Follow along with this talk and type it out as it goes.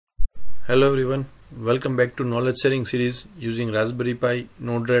Hello everyone, welcome back to knowledge sharing series using Raspberry Pi,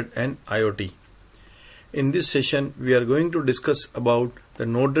 NodeRed and IoT. In this session we are going to discuss about the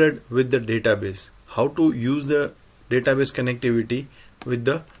NodeRed with the database, how to use the database connectivity with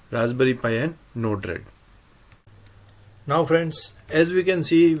the Raspberry Pi and NodeRed. Now friends, as we can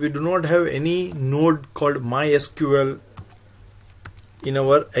see, we do not have any node called MySQL in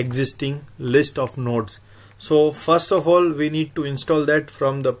our existing list of nodes. So first of all, we need to install that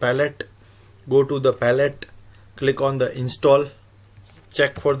from the palette. Go to the palette, click on the install,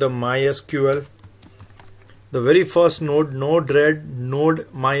 check for the MySQL. The very first node, NodeRed node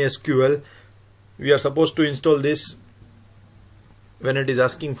MySQL, we are supposed to install this. When it is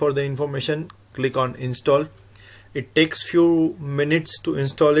asking for the information, click on install. It takes few minutes to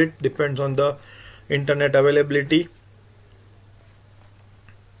install it, depends on the internet availability.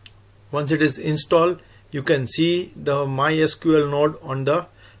 Once it is installed, you can see the MySQL node on the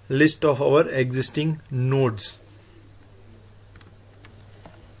list of our existing nodes.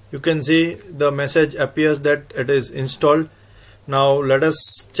 You can see the message appears that it is installed. Now let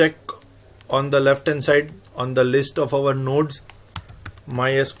us check on the left hand side on the list of our nodes.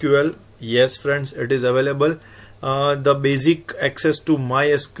 MySQL, yes friends, it is available. The basic access to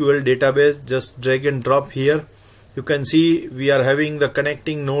MySQL database, just drag and drop here. You can see we are having the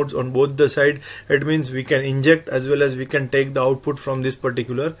connecting nodes on both the side. It means we can inject as well as we can take the output from this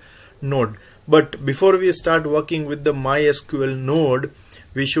particular node. But before we start working with the MySQL node,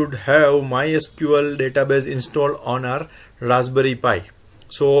 we should have MySQL database installed on our Raspberry Pi.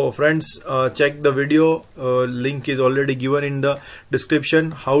 So friends, check the video, link is already given in the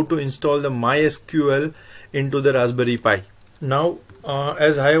description, how to install the MySQL into the Raspberry Pi. Now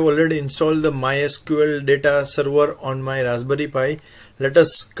as I have already installed the MySQL data server on my Raspberry Pi, let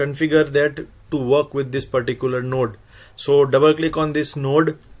us configure that to work with this particular node. So double click on this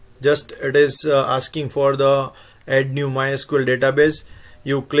node, just it is asking for the add new MySQL database.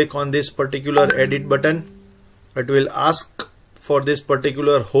 You click on this particular edit button. It will ask for this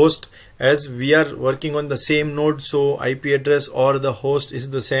particular host. As we are working on the same node, so IP address or the host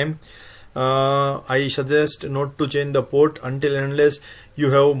is the same. I suggest not to change the port until and unless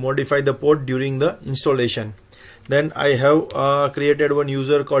you have modified the port during the installation. Then I have created one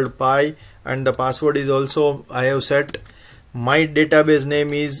user called Pi, and the password is also I have set. My database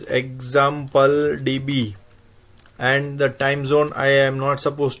name is example.db, and the time zone I am not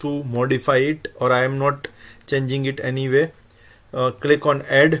supposed to modify it, or I am not changing it anyway. Click on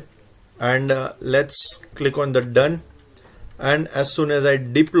add, and let's click on the done. And as soon as I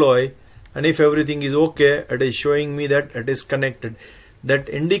deploy, and if everything is okay, it is showing me that it is connected. That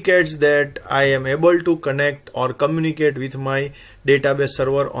indicates that I am able to connect or communicate with my database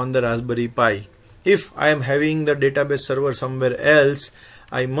server on the Raspberry Pi. If I am having the database server somewhere else,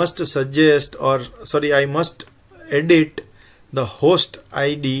 I must I must edit the host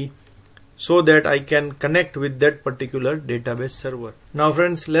ID so that I can connect with that particular database server. Now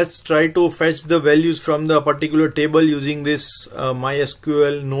friends, let's try to fetch the values from the particular table using this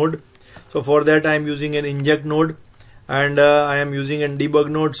MySQL node. So for that I am using an inject node, and I am using a debug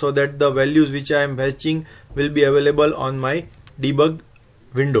node so that the values which I am fetching will be available on my debug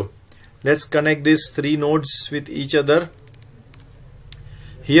window. Let's connect these three nodes with each other.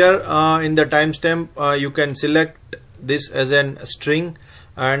 Here in the timestamp you can select this as a string,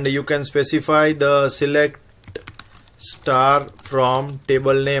 and you can specify the select star from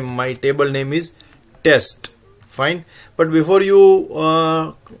table name. My table name is test. Fine. But before you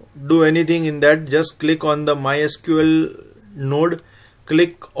do anything in that, just click on the MySQL node,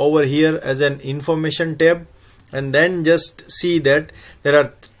 click over here as an information tab, and then just see that there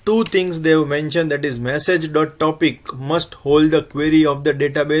are two things they have mentioned, that is message.topic must hold the query of the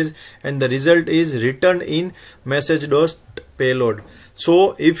database, and the result is returned in message.payload.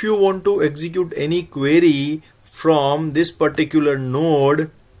 So if you want to execute any query from this particular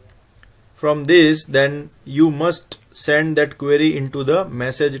node, from this, then you must send that query into the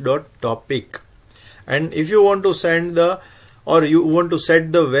message.topic. And if you want to send the, or you want to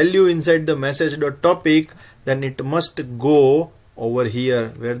set the value inside the message.topic, then it must go over here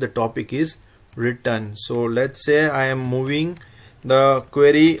where the topic is written. So let's say I am moving the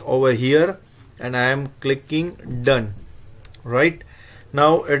query over here, and I am clicking done. Right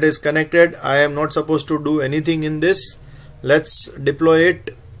now it is connected. I am not supposed to do anything in this. Let's deploy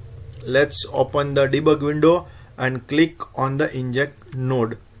it. Let's open the debug window and click on the inject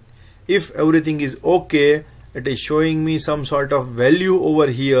node. If everything is okay, it is showing me some sort of value over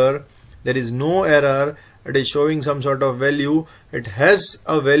here. There is no error. It is showing some sort of value. It has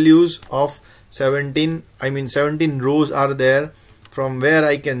a values of 17 rows are there. from where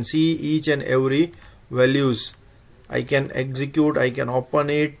I can see each and every values. I can execute, I can open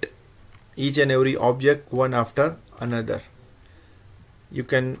it, each and every object one after another. You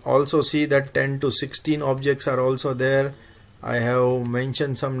can also see that 10 to 16 objects are also there. I have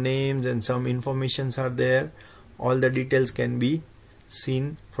mentioned some names and some informations are there. All the details can be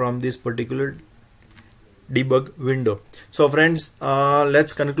seen from this particular debug window. So friends,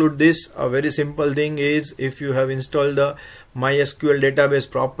 let's conclude this. A very simple thing is, if you have installed the MySQL database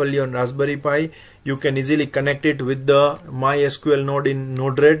properly on Raspberry Pi, you can easily connect it with the MySQL node in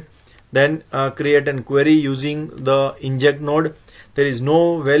NodeRed. Then create a query using the inject node. There is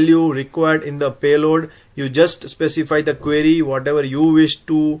no value required in the payload. You just specify the query, whatever you wish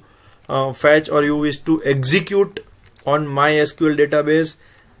to fetch or you wish to execute on MySQL database.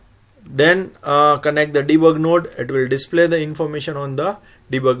 Then connect the debug node. It will display the information on the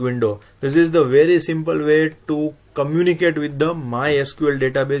debug window. This is the very simple way to communicate with the MySQL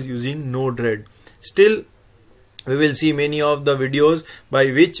database using NodeRed. Still, we will see many of the videos by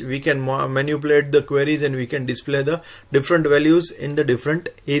which we can manipulate the queries and we can display the different values in the different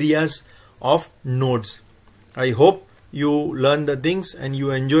areas of nodes. I hope you learn the things and you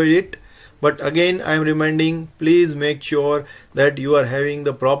enjoyed it. But again, I am reminding, please make sure that you are having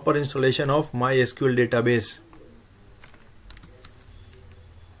the proper installation of MySQL database.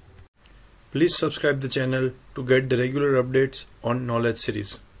 Please subscribe the channel to get the regular updates on knowledge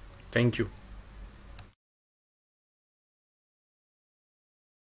series. Thank you.